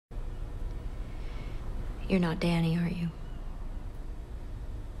You're not Danny, are you?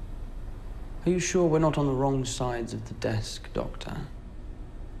 Are you sure we're not on the wrong sides of the desk, Doctor?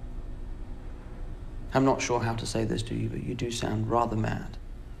 I'm not sure how to say this to you, but you do sound rather mad.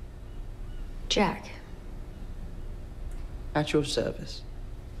 Jack. At your service.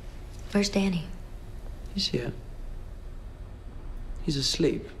 Where's Danny? He's here. He's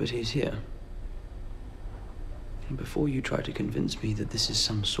asleep, but he's here. And before you try to convince me that this is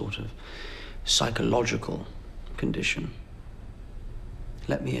some sort of psychological condition,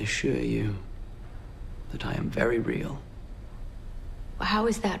 let me assure you that I am very real. How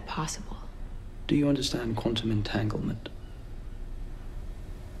is that possible? Do you understand quantum entanglement?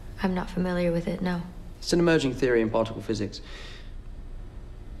 I'm not familiar with it, no. It's an emerging theory in particle physics.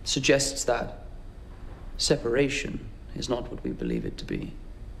 It suggests that separation is not what we believe it to be.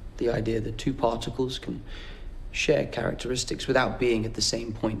 The idea that two particles can share characteristics without being at the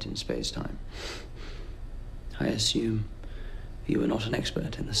same point in space-time. I assume you are not an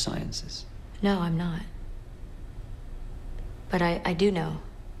expert in the sciences. No, I'm not. But I do know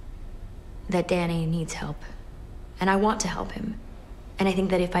that Danny needs help. And I want to help him. And I think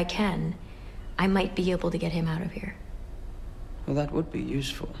that if I can, I might be able to get him out of here. Well, that would be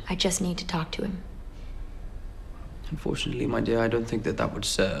useful. I just need to talk to him. Unfortunately, my dear, I don't think that that would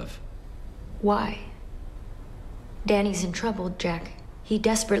serve. Why? Danny's in trouble, Jack. He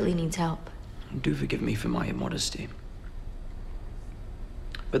desperately needs help. Do forgive me for my immodesty.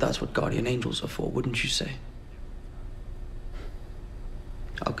 But that's what guardian angels are for, wouldn't you say?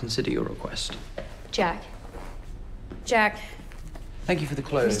 I'll consider your request. Jack. Jack. Thank you for the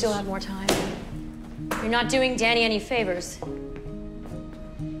clothes. We still have more time. You're not doing Danny any favors.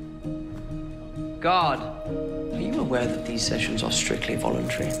 Guard, are you aware that these sessions are strictly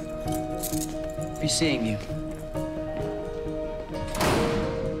voluntary? I'll be seeing you.